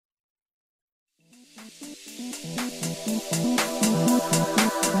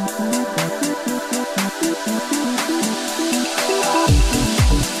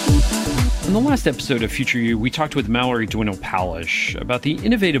In the last episode of Future You, we talked with Mallory Dwinell-Palish about the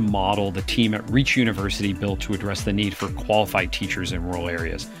innovative model the team at Reach University built to address the need for qualified teachers in rural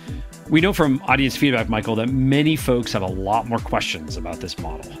areas. We know from audience feedback, Michael, that many folks have a lot more questions about this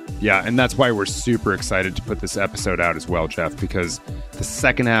model. Yeah, and that's why we're super excited to put this episode out as well, Jeff, because the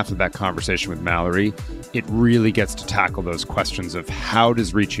second half of that conversation with Mallory, it really gets to tackle those questions of how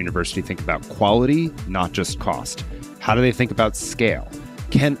does Reach University think about quality, not just cost? How do they think about scale?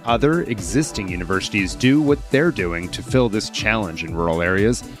 Can other existing universities do what they're doing to fill this challenge in rural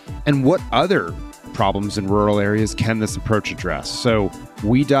areas? And what other problems in rural areas can this approach address? So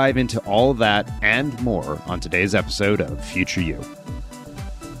we dive into all that and more on today's episode of Future You.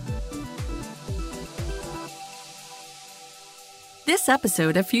 This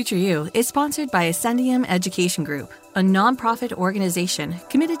episode of Future You is sponsored by Ascendium Education Group, a nonprofit organization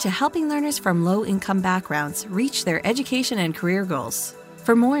committed to helping learners from low-income backgrounds reach their education and career goals.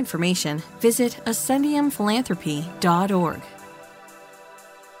 For more information, visit ascendiumphilanthropy.org.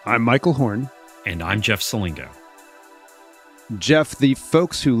 I'm Michael Horn. And I'm Jeff Salingo. Jeff, the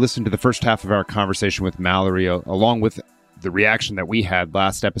folks who listened to the first half of our conversation with Mallory, along with the reaction that we had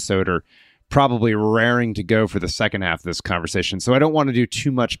last episode, are probably raring to go for the second half of this conversation. So I don't want to do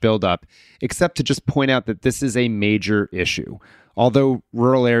too much buildup, except to just point out that this is a major issue. Although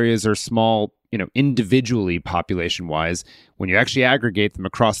rural areas are small, individually population-wise, when you actually aggregate them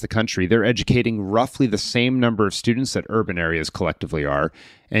across the country, they're educating roughly the same number of students that urban areas collectively are.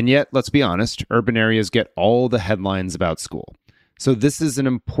 And yet, let's be honest, urban areas get all the headlines about school. So this is an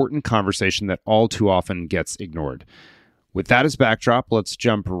important conversation that all too often gets ignored. With that as backdrop, let's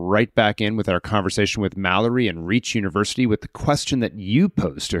jump right back in with our conversation with Mallory and Reach University with the question that you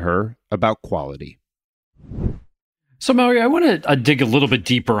posed to her about quality. So, Mallory, I want to dig a little bit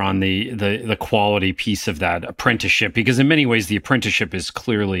deeper on the quality piece of that apprenticeship, because in many ways, the apprenticeship is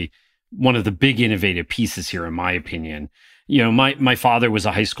clearly one of the big innovative pieces here, in my opinion. My father was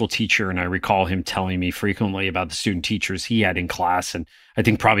a high school teacher, and I recall him telling me frequently about the student teachers he had in class. And I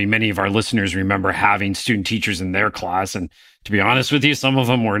think probably many of our listeners remember having student teachers in their class. And to be honest with you, some of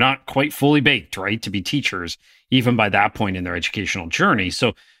them were not quite fully baked, right, to be teachers, even by that point in their educational journey.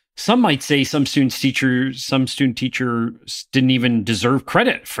 So some might say some student teachers didn't even deserve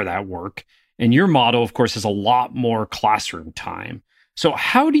credit for that work. And your model, of course, has a lot more classroom time. So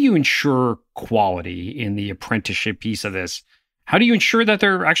how do you ensure quality in the apprenticeship piece of this? How do you ensure that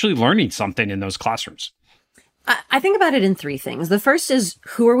they're actually learning something in those classrooms? I think about it in three things. The first is,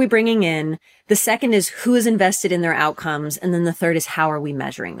 who are we bringing in? The second is, who is invested in their outcomes? And then the third is, how are we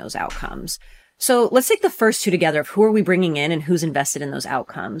measuring those outcomes? So let's take the first two together of who are we bringing in and who's invested in those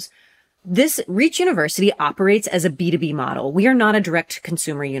outcomes. This Reach University operates as a B2B model. We are not a direct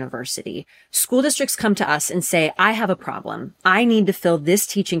consumer university. School districts come to us and say, I have a problem. I need to fill this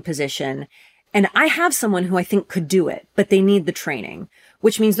teaching position. And I have someone who I think could do it, but they need the training,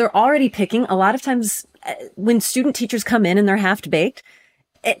 which means they're already picking. A lot of times when student teachers come in and they're half-baked,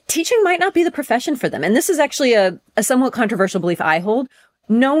 teaching might not be the profession for them. And this is actually a somewhat controversial belief I hold.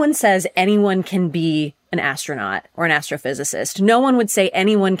 No one says anyone can be an astronaut or an astrophysicist. No one would say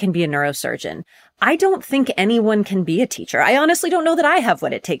anyone can be a neurosurgeon. I don't think anyone can be a teacher. I honestly don't know that I have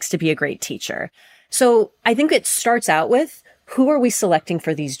what it takes to be a great teacher. So I think it starts out with, who are we selecting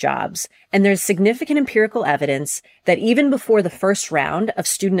for these jobs? And there's significant empirical evidence that even before the first round of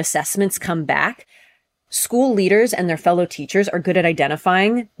student assessments come back, school leaders and their fellow teachers are good at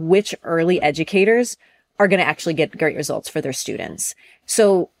identifying which early educators are going to actually get great results for their students.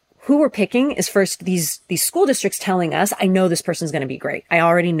 So who we're picking is first these school districts telling us, I know this person's going to be great. I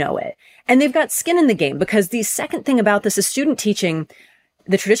already know it. And they've got skin in the game, because the second thing about this is student teaching.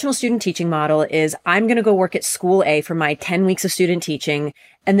 The traditional student teaching model is, I'm going to go work at school A for my 10 weeks of student teaching,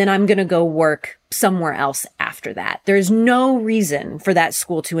 and then I'm going to go work somewhere else after that. There's no reason for that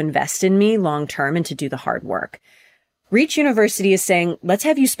school to invest in me long term and to do the hard work. Reach University is saying, let's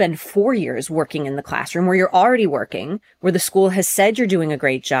have you spend 4 years working in the classroom where you're already working, where the school has said you're doing a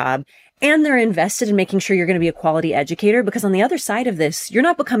great job, and they're invested in making sure you're going to be a quality educator, because on the other side of this, you're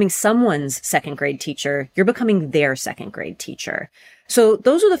not becoming someone's second grade teacher, you're becoming their second grade teacher. So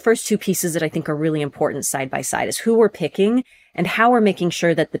those are the first two pieces that I think are really important side by side, is who we're picking and how we're making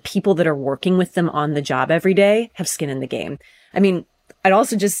sure that the people that are working with them on the job every day have skin in the game. I mean, I'd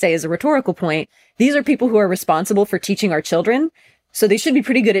also just say, as a rhetorical point, these are people who are responsible for teaching our children, so they should be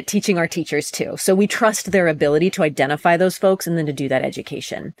pretty good at teaching our teachers too. So we trust their ability to identify those folks and then to do that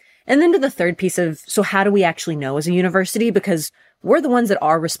education. And then to the third piece of, so how do we actually know as a university? Because we're the ones that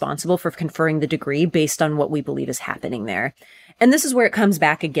are responsible for conferring the degree based on what we believe is happening there. And this is where it comes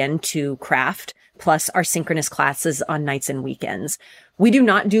back again to craft, plus our synchronous classes on nights and weekends. We do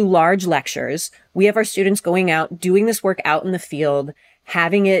not do large lectures. We have our students going out, doing this work out in the field,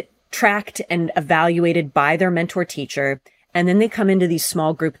 having it tracked and evaluated by their mentor teacher. And then they come into these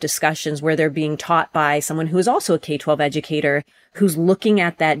small group discussions where they're being taught by someone who is also a K-12 educator who's looking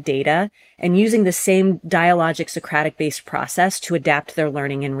at that data and using the same dialogic Socratic-based process to adapt their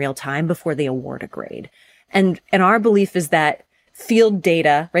learning in real time before they award a grade. And our belief is that field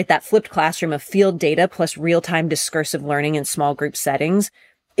data, right, that flipped classroom of field data plus real-time discursive learning in small group settings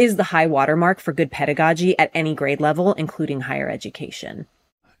is the high watermark for good pedagogy at any grade level, including higher education.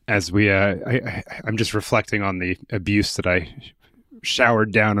 As I'm just reflecting on the abuse that I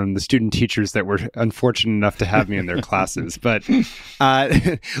showered down on the student teachers that were unfortunate enough to have me in their classes. But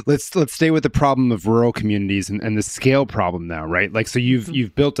let's stay with the problem of rural communities and the scale problem now, right? Like, so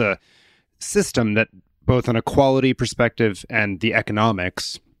you've built a system that both on a quality perspective and the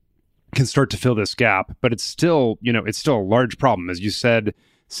economics can start to fill this gap, but it's still a large problem. As you said,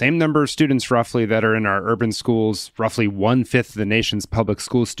 same number of students roughly that are in our urban schools, roughly 1/5 of the nation's public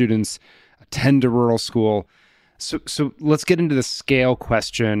school students attend a rural school. So let's get into the scale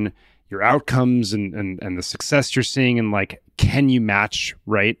question, your outcomes and the success you're seeing, and like, can you match,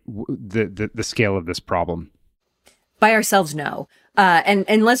 right, the scale of this problem? By ourselves, no.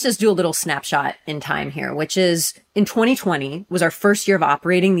 And let's just do a little snapshot in time here, which is in 2020 was our first year of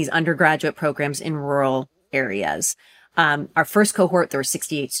operating these undergraduate programs in rural areas. Our first cohort, there were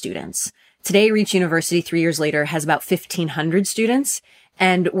 68 students. Today, Reach University, 3 years later, has about 1,500 students.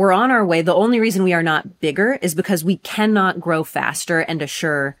 And we're on our way. The only reason we are not bigger is because we cannot grow faster and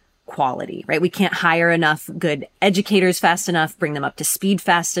assure quality, right? We can't hire enough good educators fast enough, bring them up to speed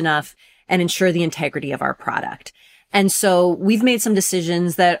fast enough, and ensure the integrity of our product. And so we've made some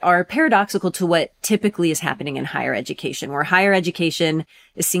decisions that are paradoxical to what typically is happening in higher education, where higher education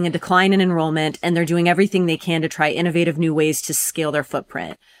is seeing a decline in enrollment and they're doing everything they can to try innovative new ways to scale their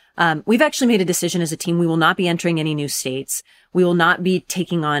footprint. We've actually made a decision as a team. We will not be entering any new states. We will not be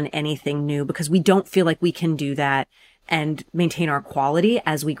taking on anything new because we don't feel like we can do that and maintain our quality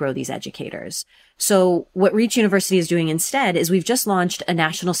as we grow these educators. So what Reach University is doing instead is we've just launched a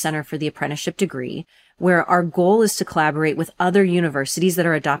National Center for the Apprenticeship Degree, where our goal is to collaborate with other universities that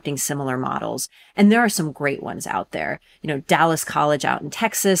are adopting similar models. And there are some great ones out there. Dallas College out in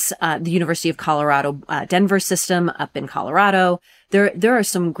Texas, the University of Colorado, Denver system up in Colorado. There are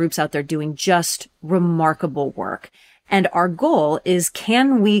some groups out there doing just remarkable work. And our goal is,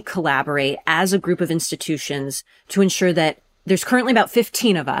 can we collaborate as a group of institutions to ensure that there's currently about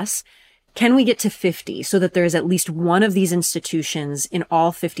 15 of us. Can we get to 50 so that there is at least one of these institutions in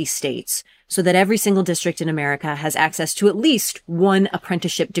all 50 states so that every single district in America has access to at least one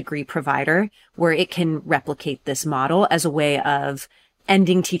apprenticeship degree provider where it can replicate this model as a way of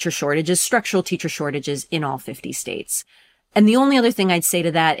ending teacher shortages, structural teacher shortages in all 50 states. And the only other thing I'd say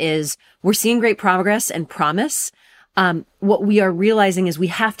to that is we're seeing great progress and promise. What we are realizing is we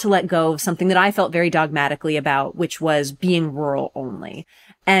have to let go of something that I felt very dogmatically about, which was being rural only.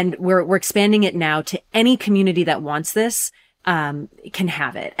 And we're expanding it now to any community that wants this, can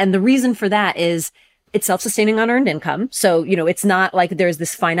have it. And the reason for that is it's self-sustaining unearned income. So, it's not like there's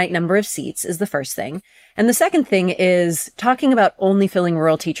this finite number of seats is the first thing. And the second thing is talking about only filling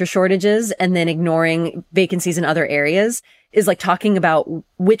rural teacher shortages and then ignoring vacancies in other areas is like talking about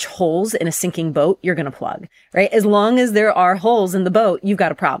which holes in a sinking boat you're going to plug, right? As long as there are holes in the boat, you've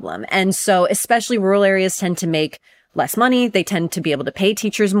got a problem. And so especially rural areas tend to make less money. They tend to be able to pay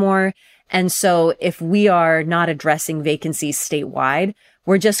teachers more. And so if we are not addressing vacancies statewide,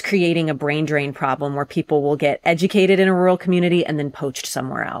 we're just creating a brain drain problem where people will get educated in a rural community and then poached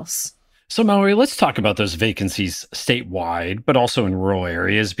somewhere else. So Mallory, let's talk about those vacancies statewide, but also in rural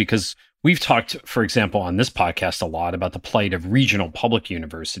areas, because we've talked, for example, on this podcast a lot about the plight of regional public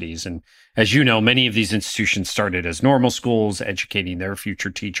universities. And as you know, many of these institutions started as normal schools, educating their future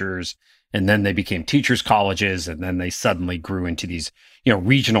teachers, and then they became teachers' colleges, and then they suddenly grew into these,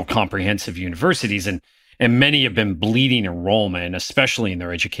 regional comprehensive universities. And many have been bleeding enrollment, especially in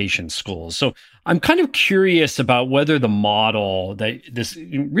their education schools. So I'm kind of curious about whether the model this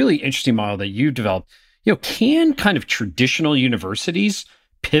really interesting model that you developed, can kind of traditional universities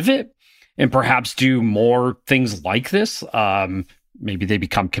pivot and perhaps do more things like this? Maybe they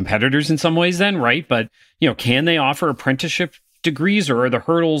become competitors in some ways then, right? But, can they offer apprenticeship degrees, or are the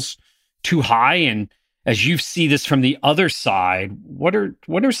hurdles too high? And as you see this from the other side, what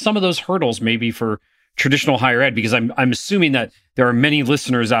are some of those hurdles maybe for traditional higher ed? Because I'm assuming that there are many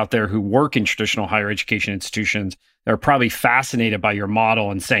listeners out there who work in traditional higher education institutions that are probably fascinated by your model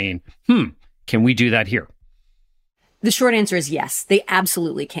and saying, can we do that here? The short answer is yes, they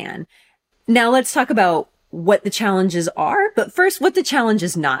absolutely can. Now let's talk about what the challenges are, but first what the challenge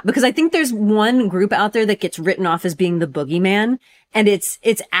is not, because I think there's one group out there that gets written off as being the boogeyman, and it's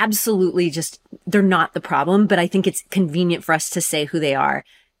absolutely just, they're not the problem, but I think it's convenient for us to say who they are.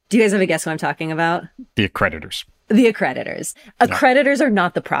 Do you guys have a guess what I'm talking about? The accreditors. The accreditors. Accreditors are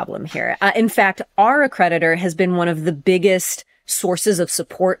not the problem here. In fact, our accreditor has been one of the biggest sources of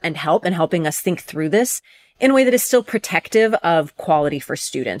support and help in helping us think through this in a way that is still protective of quality for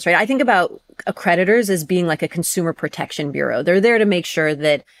students, right? I think about accreditors as being like a consumer protection bureau. They're there to make sure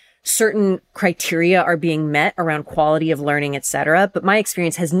that certain criteria are being met around quality of learning, et cetera. But my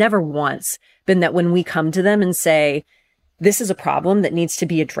experience has never once been that when we come to them and say, this is a problem that needs to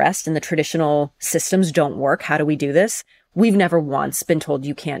be addressed and the traditional systems don't work, how do we do this? We've never once been told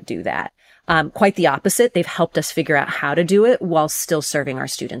you can't do that. Quite the opposite. They've helped us figure out how to do it while still serving our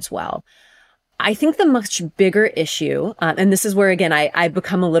students well. I think the much bigger issue, and this is where, again, I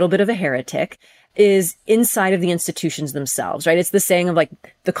become a little bit of a heretic, is inside of the institutions themselves, right? It's the saying of like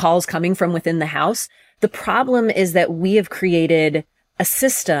the calls coming from within the house. The problem is that we have created a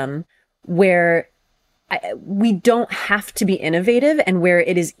system where we don't have to be innovative and where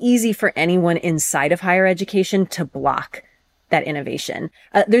it is easy for anyone inside of higher education to block that innovation.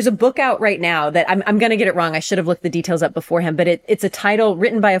 There's a book out right now that I'm going to get it wrong. I should have looked the details up beforehand, but it's a title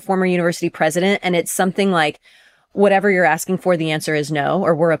written by a former university president. And it's something like, whatever you're asking for, the answer is no,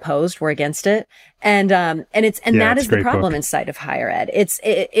 or we're opposed, we're against it. And that is the problem inside of higher ed. It's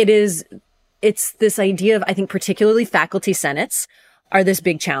this idea of, I think, particularly faculty senates are this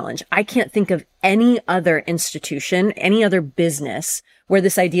big challenge. I can't think of any other institution, any other business where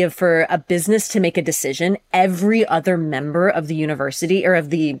this idea for a business to make a decision, every other member of the university or of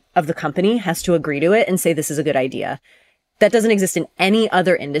the company has to agree to it and say, this is a good idea. That doesn't exist in any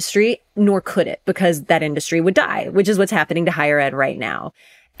other industry, nor could it, because that industry would die, which is what's happening to higher ed right now.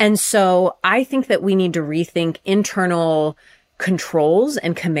 And so I think that we need to rethink internal controls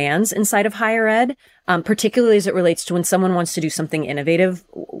and commands inside of higher ed, particularly as it relates to when someone wants to do something innovative,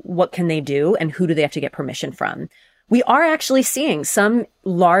 what can they do and who do they have to get permission from? We are actually seeing some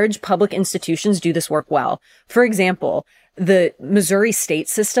large public institutions do this work well. For example, the Missouri state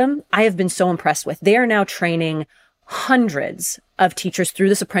system, I have been so impressed with. They are now training hundreds of teachers through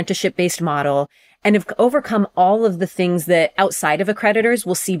this apprenticeship-based model and have overcome all of the things that outside of accreditors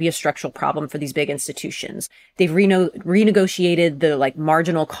will see be a structural problem for these big institutions. They've renegotiated the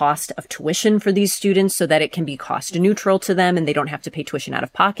marginal cost of tuition for these students so that it can be cost neutral to them and they don't have to pay tuition out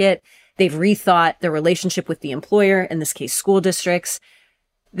of pocket. They've rethought their relationship with the employer, in this case, school districts.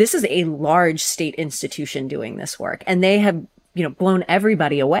 This is a large state institution doing this work, and they have, blown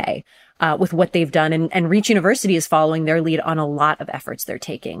everybody away with what they've done. And Reach University is following their lead on a lot of efforts they're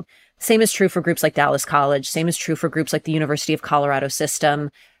taking. Same is true for groups like Dallas College. Same is true for groups like the University of Colorado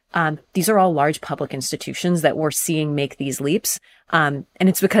system. These are all large public institutions that we're seeing make these leaps. And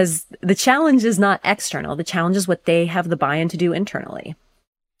it's because the challenge is not external. The challenge is what they have the buy-in to do internally.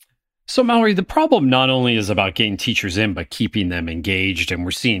 So, Mallory, the problem not only is about getting teachers in, but keeping them engaged. And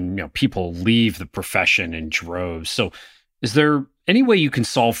we're seeing, people leave the profession in droves. So is there any way you can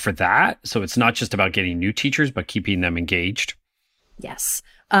solve for that? So it's not just about getting new teachers, but keeping them engaged? Yes.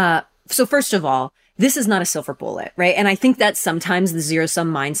 So first of all, this is not a silver bullet, right? And I think that sometimes the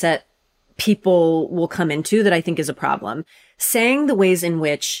zero-sum mindset people will come into that I think is a problem. Saying the ways in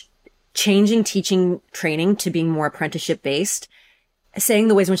which changing teaching training to being more apprenticeship-based, saying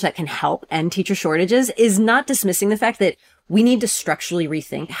the ways in which that can help end teacher shortages is not dismissing the fact that we need to structurally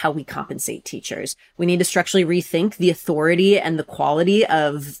rethink how we compensate teachers. We need to structurally rethink the authority and the quality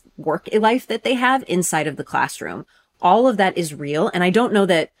of work life that they have inside of the classroom. All of that is real. And I don't know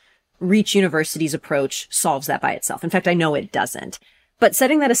that Reach University's approach solves that by itself. In fact, I know it doesn't. But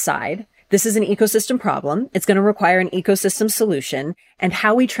setting that aside, this is an ecosystem problem. It's going to require an ecosystem solution. And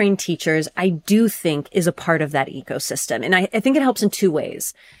how we train teachers, I do think, is a part of that ecosystem. And I think it helps in two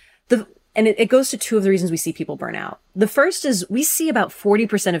ways. And it goes to two of the reasons we see people burn out. The first is we see about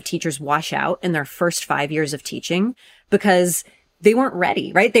 40% of teachers wash out in their first 5 years of teaching because they weren't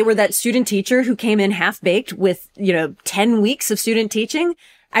ready, right? They were that student teacher who came in half-baked with, 10 weeks of student teaching.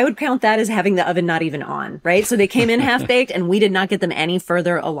 I would count that as having the oven not even on, right? So they came in half-baked and we did not get them any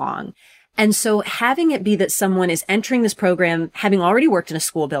further along. And so having it be that someone is entering this program having already worked in a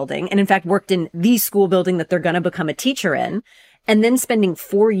school building, and in fact worked in the school building that they're going to become a teacher in, and then spending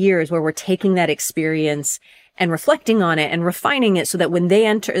 4 years where we're taking that experience and reflecting on it and refining it so that when they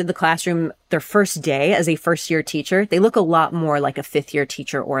enter the classroom their first day as a first-year teacher, they look a lot more like a fifth-year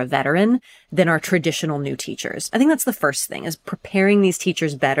teacher or a veteran than our traditional new teachers. I think that's the first thing, is preparing these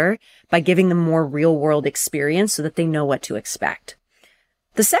teachers better by giving them more real-world experience so that they know what to expect.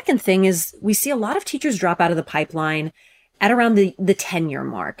 The second thing is we see a lot of teachers drop out of the pipeline at around the 10-year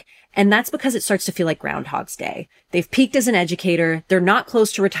mark. And that's because it starts to feel like Groundhog's Day. They've peaked as an educator. They're not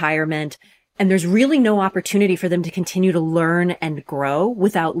close to retirement. And there's really no opportunity for them to continue to learn and grow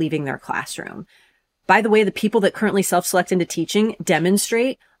without leaving their classroom. By the way, the people that currently self-select into teaching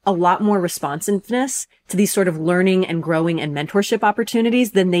demonstrate a lot more responsiveness to these sort of learning and growing and mentorship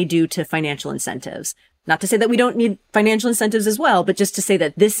opportunities than they do to financial incentives. Not to say that we don't need financial incentives as well, but just to say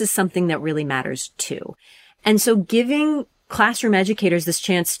that this is something that really matters too. And so giving classroom educators this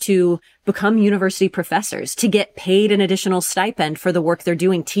chance to become university professors, to get paid an additional stipend for the work they're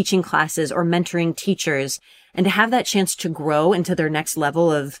doing, teaching classes or mentoring teachers, and to have that chance to grow into their next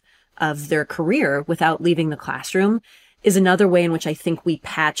level of their career without leaving the classroom is another way in which I think we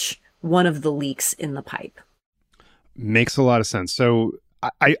patch one of the leaks in the pipe. Makes a lot of sense. So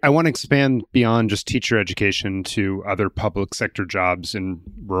I want to expand beyond just teacher education to other public sector jobs in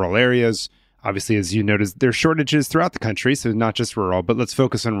rural areas. Obviously, as you noticed, there are shortages throughout the country, so not just rural, but let's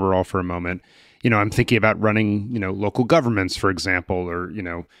focus on rural for a moment. I'm thinking about running, local governments, for example, or,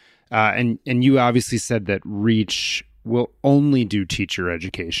 and you obviously said that REACH will only do teacher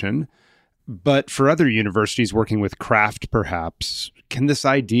education. But for other universities working with craft, perhaps, can this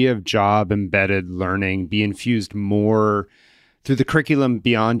idea of job-embedded learning be infused more through the curriculum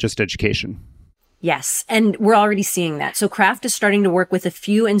beyond just education? Yes, and we're already seeing that. So craft is starting to work with a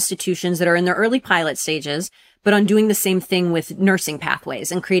few institutions that are in their early pilot stages, but on doing the same thing with nursing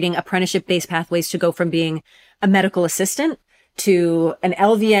pathways and creating apprenticeship-based pathways to go from being a medical assistant to an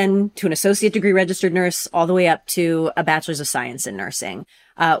LVN, to an associate degree registered nurse, all the way up to a bachelor's of science in nursing.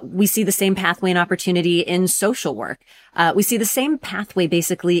 We see the same pathway and opportunity in social work. We see the same pathway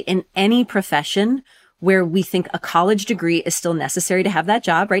basically in any profession where we think a college degree is still necessary to have that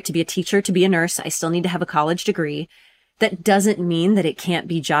job, right? To be a teacher, to be a nurse, I still need to have a college degree. That doesn't mean that it can't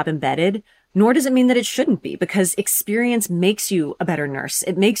be job embedded, nor does it mean that it shouldn't be, because experience makes you a better nurse.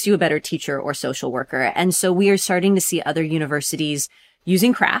 It makes you a better teacher or social worker. And so we are starting to see other universities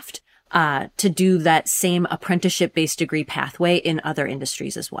using craft to do that same apprenticeship-based degree pathway in other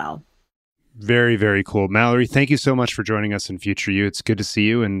industries as well. Very, very cool. Mallory, thank you so much for joining us in Future You. It's good to see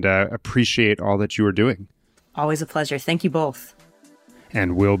you and appreciate all that you are doing. Always a pleasure. Thank you both.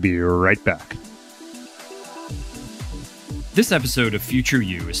 And we'll be right back. This episode of Future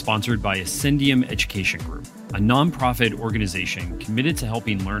You is sponsored by Ascendium Education Group, a nonprofit organization committed to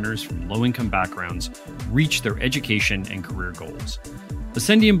helping learners from low-income backgrounds reach their education and career goals.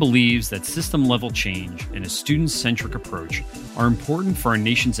 Ascendium believes that system-level change and a student-centric approach are important for our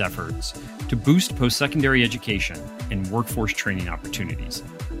nation's efforts to boost post-secondary education and workforce training opportunities.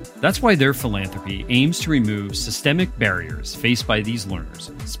 That's why their philanthropy aims to remove systemic barriers faced by these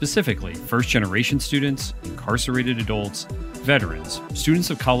learners, specifically first-generation students, incarcerated adults, veterans, students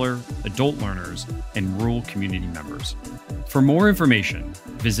of color, adult learners, and rural community members. For more information,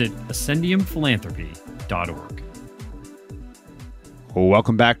 visit ascendiumphilanthropy.org. Well,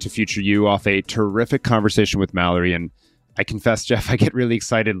 welcome back to Future You off a terrific conversation with Mallory. And I confess, Jeff, I get really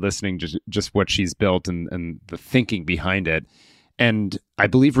excited listening to just what she's built and the thinking behind it. And I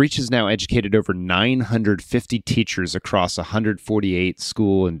believe REACH has now educated over 950 teachers across 148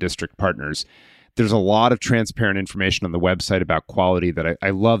 school and district partners. There's a lot of transparent information on the website about quality that I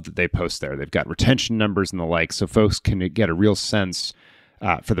love that they post there. They've got retention numbers and the like, so folks can get a real sense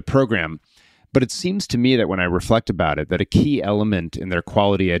for the program. But it seems to me that when I reflect about it, that a key element in their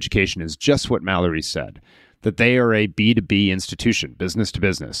quality education is just what Mallory said, that they are a B2B institution, business to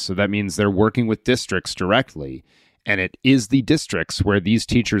business. So that means they're working with districts directly, and it is the districts where these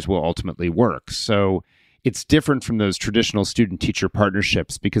teachers will ultimately work. So it's different from those traditional student-teacher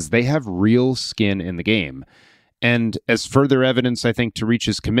partnerships because they have real skin in the game. And as further evidence, I think, to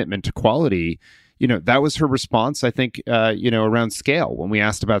REACH's commitment to quality, that was her response, I think, around scale when we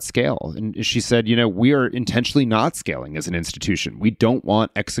asked about scale. And she said, we are intentionally not scaling as an institution. We don't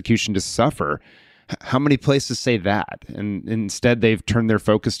want execution to suffer. How many places say that? And instead, they've turned their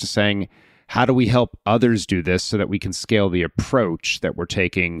focus to saying, how do we help others do this so that we can scale the approach that we're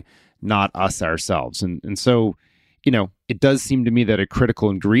taking, not us ourselves? And so, it does seem to me that a critical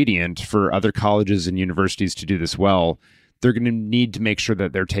ingredient for other colleges and universities to do this well, they're going to need to make sure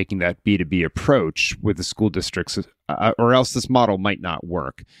that they're taking that B2B approach with the school districts, or else this model might not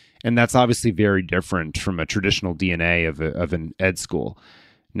work. And that's obviously very different from a traditional DNA of an ed school.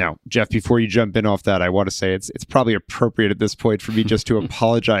 Now, Jeff, before you jump in off that, I want to say it's probably appropriate at this point for me just to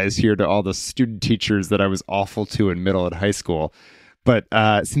apologize here to all the student teachers that I was awful to in middle and high school. But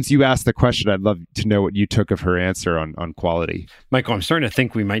since you asked the question, I'd love to know what you took of her answer on quality. Michael, I'm starting to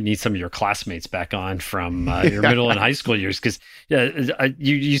think we might need some of your classmates back on from your middle and high school years, because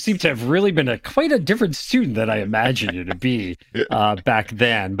you seem to have really been quite a different student than I imagined you to be back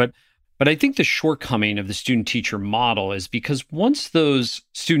then. But I think the shortcoming of the student-teacher model is because once those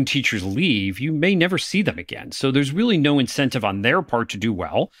student teachers leave, you may never see them again. So there's really no incentive on their part to do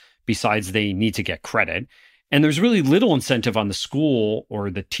well, besides they need to get credit. And there's really little incentive on the school or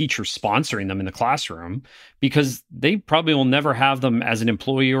the teacher sponsoring them in the classroom, because they probably will never have them as an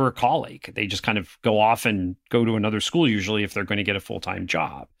employee or a colleague. They just kind of go off and go to another school, usually, if they're going to get a full-time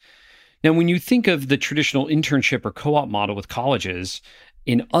job. Now, when you think of the traditional internship or co-op model with colleges,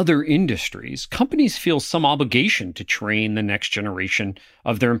 in other industries, companies feel some obligation to train the next generation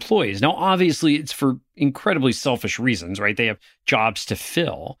of their employees. Now, obviously, it's for incredibly selfish reasons, right? They have jobs to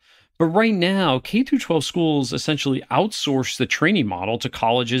fill. But right now, K through 12 schools essentially outsource the training model to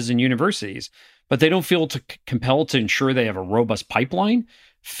colleges and universities, but they don't feel compelled to ensure they have a robust pipeline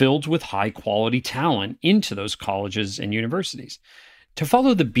filled with high quality talent into those colleges and universities. To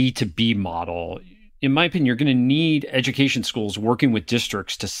follow the B2B model, in my opinion, you're going to need education schools working with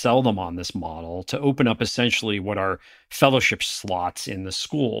districts to sell them on this model, to open up essentially what are fellowship slots in the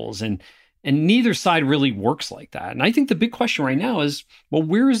schools. And neither side really works like that. And I think the big question right now is, well,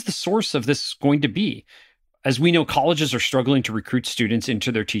 where is the source of this going to be? As we know, colleges are struggling to recruit students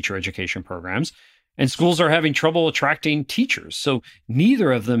into their teacher education programs, and schools are having trouble attracting teachers. So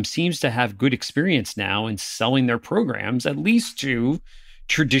neither of them seems to have good experience now in selling their programs, at least to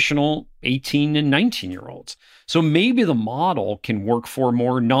traditional 18 and 19-year-olds. So maybe the model can work for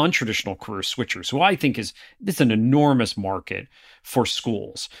more non-traditional career switchers, who I think it's an enormous market for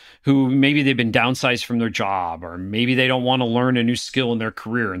schools, who maybe they've been downsized from their job, or maybe they don't want to learn a new skill in their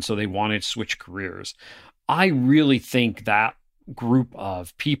career, and so they want to switch careers. I really think that group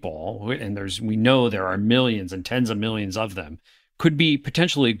of people, and we know there are millions and tens of millions of them, could be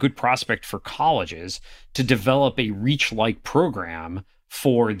potentially a good prospect for colleges to develop a Reach-like program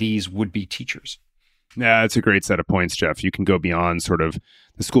for these would-be teachers. Yeah, it's a great set of points, Jeff. You can go beyond sort of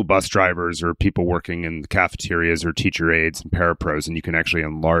the school bus drivers or people working in the cafeterias or teacher aides and parapros, and you can actually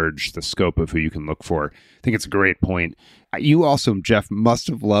enlarge the scope of who you can look for. I think it's a great point. You also, Jeff, must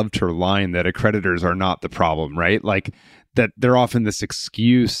have loved her line that accreditors are not the problem, right? Like that they're often this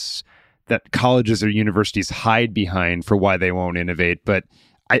excuse that colleges or universities hide behind for why they won't innovate. But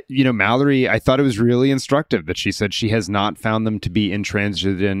Mallory, I thought it was really instructive that she said she has not found them to be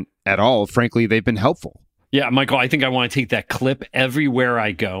intransigent at all. Frankly, they've been helpful. Yeah, Michael, I think I want to take that clip everywhere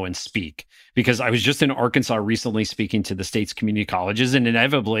I go and speak, because I was just in Arkansas recently speaking to the state's community colleges, and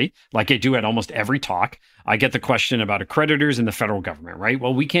inevitably, like I do at almost every talk, I get the question about accreditors and the federal government, right?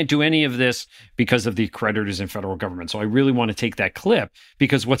 Well, we can't do any of this because of the accreditors and federal government. So I really want to take that clip,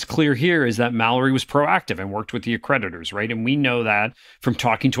 because what's clear here is that Mallory was proactive and worked with the accreditors, right? And we know that from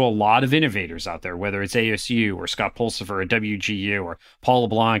talking to a lot of innovators out there, whether it's ASU or Scott Pulsifer at WGU or Paul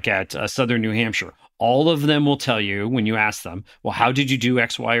LeBlanc at Southern New Hampshire. All of them will tell you when you ask them, well, how did you do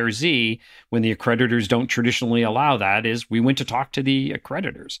X, Y, or Z? When the accreditors don't traditionally allow that, is we went to talk to the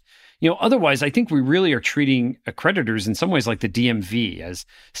accreditors. Otherwise, I think we really are treating accreditors in some ways like the DMV as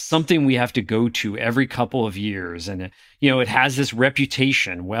something we have to go to every couple of years. And, it has this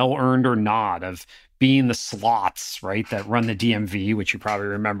reputation, well earned or not, of being the slots, right, that run the DMV, which you probably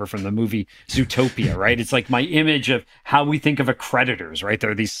remember from the movie Zootopia, right? It's like my image of how we think of accreditors, right? There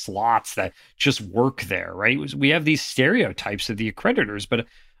are these slots that just work there, right? We have these stereotypes of the accreditors, but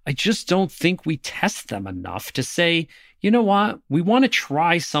I just don't think we test them enough to say, you know what, we want to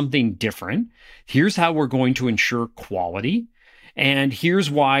try something different. Here's how we're going to ensure quality. And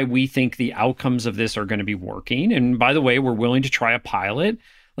here's why we think the outcomes of this are going to be working. And by the way, we're willing to try a pilot.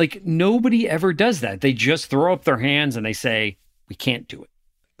 Like, nobody ever does that. They just throw up their hands and they say, we can't do it.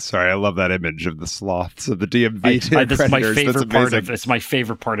 Sorry, I love that image of the sloths of the DMV. That's my favorite part of it's my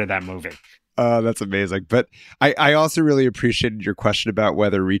favorite part of that movie. That's amazing. But I also really appreciated your question about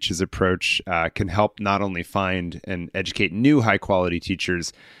whether Reach's approach can help not only find and educate new high quality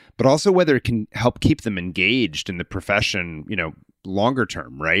teachers, but also whether it can help keep them engaged in the profession, longer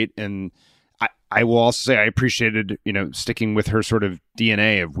term, right? And I will also say I appreciated, sticking with her sort of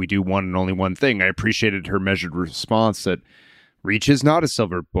DNA of we do one and only one thing. I appreciated her measured response that Reach is not a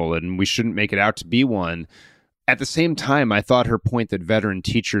silver bullet and we shouldn't make it out to be one. At the same time, I thought her point that veteran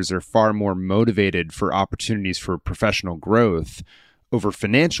teachers are far more motivated for opportunities for professional growth over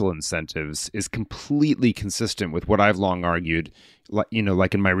financial incentives is completely consistent with what I've long argued, like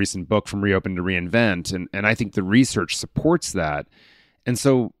in my recent book, From Reopen to Reinvent. And I think the research supports that. And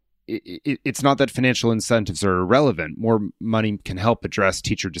so it's not that financial incentives are irrelevant. More money can help address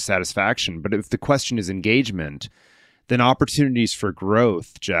teacher dissatisfaction. But if the question is engagement, then opportunities for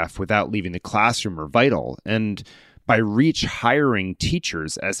growth, Jeff, without leaving the classroom are vital. And by Reach hiring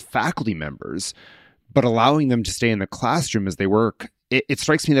teachers as faculty members, but allowing them to stay in the classroom as they work, it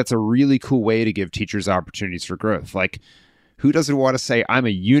strikes me that's a really cool way to give teachers opportunities for growth. Like, who doesn't want to say, I'm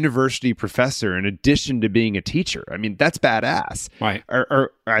a university professor in addition to being a teacher? I mean, that's badass. Right.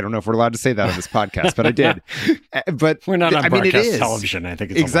 Or I don't know if we're allowed to say that on this podcast, but I did. But we're not on broadcast it is television. I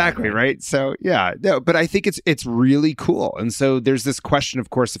think it's exactly right. So yeah, no, but I think it's really cool. And so there's this question, of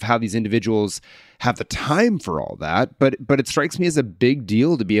course, of how these individuals have the time for all that. But it strikes me as a big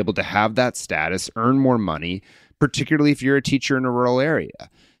deal to be able to have that status, earn more money, particularly if you're a teacher in a rural area.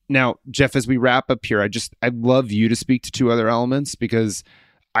 Now, Jeff, as we wrap up here, I'd love you to speak to two other elements, because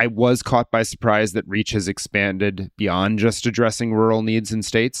I was caught by surprise that Reach has expanded beyond just addressing rural needs in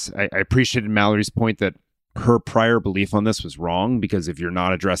states. I appreciated Mallory's point that her prior belief on this was wrong, because if you're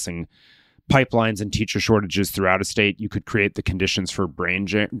not addressing pipelines and teacher shortages throughout a state, you could create the conditions for brain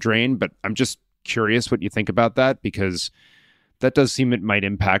drain. But I'm just curious what you think about that, because that does seem it might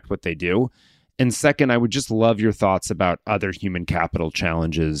impact what they do. And second, I would just love your thoughts about other human capital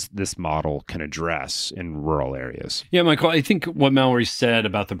challenges this model can address in rural areas. Yeah, Michael, I think what Mallory said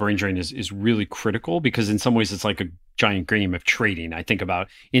about the brain drain is really critical, because in some ways it's like a giant game of trading. I think about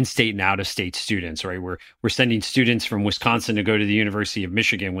in-state and out-of-state students, right? We're sending students from Wisconsin to go to the University of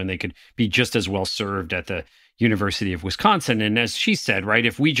Michigan when they could be just as well served at the University of Wisconsin. And as she said, right,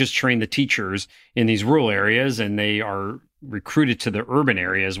 if we just train the teachers in these rural areas and they are recruited to the urban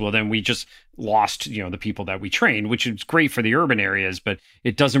areas, well, then we just lost, the people that we trained, which is great for the urban areas, but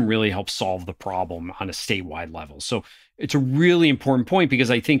it doesn't really help solve the problem on a statewide level. So it's a really important point, because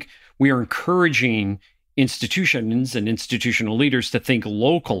I think we are encouraging institutions and institutional leaders to think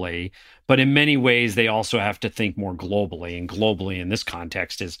locally, but in many ways they also have to think more globally, and globally in this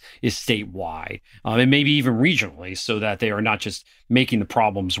context is statewide, and maybe even regionally, so that they are not just making the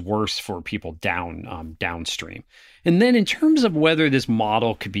problems worse for people downstream. And then in terms of whether this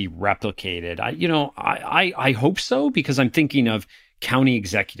model could be replicated, I hope so, because I'm thinking of county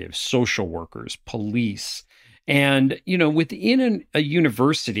executives, social workers, police. And, within a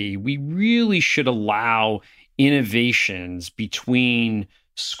university, we really should allow innovations between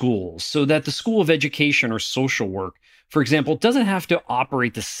schools, so that the School of Education or social work, for example, doesn't have to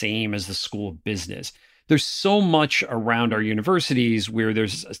operate the same as the School of Business. There's so much around our universities where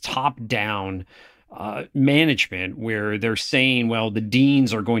there's a top-down management, where they're saying, well, the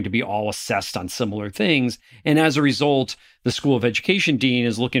deans are going to be all assessed on similar things. And as a result, the School of Education dean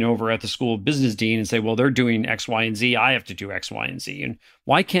is looking over at the School of Business dean and say, well, they're doing X, Y, and Z. I have to do X, Y, and Z. And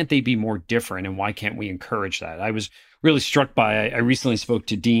why can't they be more different? And why can't we encourage that? I was really struck by, I recently spoke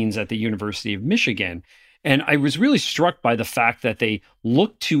to deans at the University of Michigan, and I was really struck by the fact that they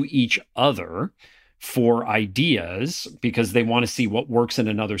look to each other for ideas, because they want to see what works in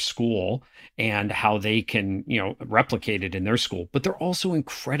another school and how they can, replicate it in their school. But they're also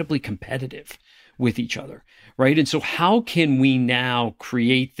incredibly competitive with each other, right? And so how can we now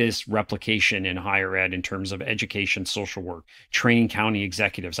create this replication in higher ed in terms of education, social work, training county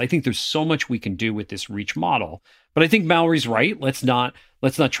executives? I think there's so much we can do with this Reach model. But I think Mallory's right. Let's not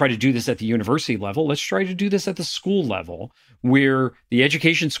try to do this at the university level. Let's try to do this at the school level, where the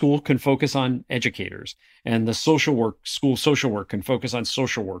education school can focus on educators, and the social work can focus on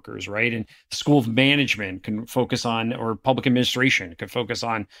social workers, right? And the School of Management can focus on, or public administration can focus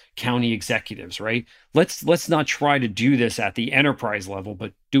on county executives, right? Let's not try to do this at the enterprise level,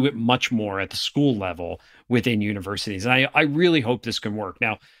 but do it much more at the school level within universities. And I really hope this can work.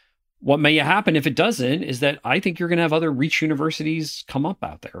 Now, what may happen if it doesn't is that I think you're going to have other Reach universities come up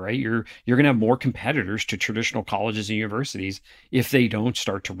out there, right? You're going to have more competitors to traditional colleges and universities if they don't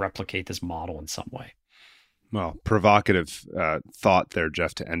start to replicate this model in some way. Well, provocative thought there,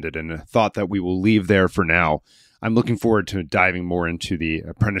 Jeff, to end it, and a thought that we will leave there for now. I'm looking forward to diving more into the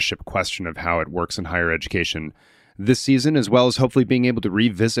apprenticeship question of how it works in higher education this season, as well as hopefully being able to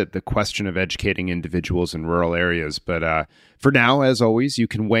revisit the question of educating individuals in rural areas. But for now, as always, you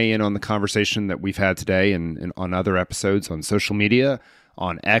can weigh in on the conversation that we've had today and on other episodes on social media,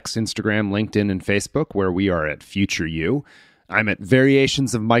 on X, Instagram, LinkedIn, and Facebook, where we are at Future You. I'm at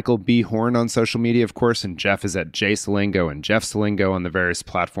Variations of Michael B. Horn on social media, of course, and Jeff is at J. Salingo and Jeff Salingo on the various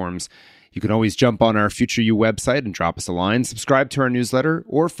platforms. You can always jump on our Future You website and drop us a line, subscribe to our newsletter,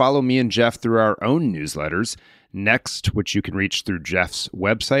 or follow me and Jeff through our own newsletters. Next, which you can reach through Jeff's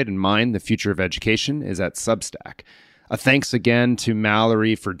website, and mine, The Future of Education, is at Substack. A thanks again to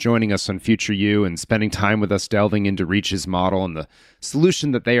Mallory for joining us on Future You and spending time with us delving into Reach's model and the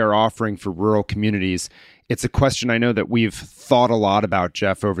solution that they are offering for rural communities. It's a question I know that we've thought a lot about,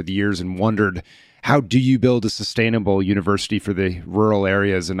 Jeff, over the years and wondered, how do you build a sustainable university for the rural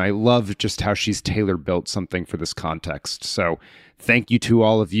areas? And I love just how she's tailor-built something for this context. So thank you to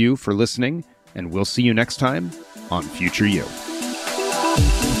all of you for listening, and we'll see you next time on Future You.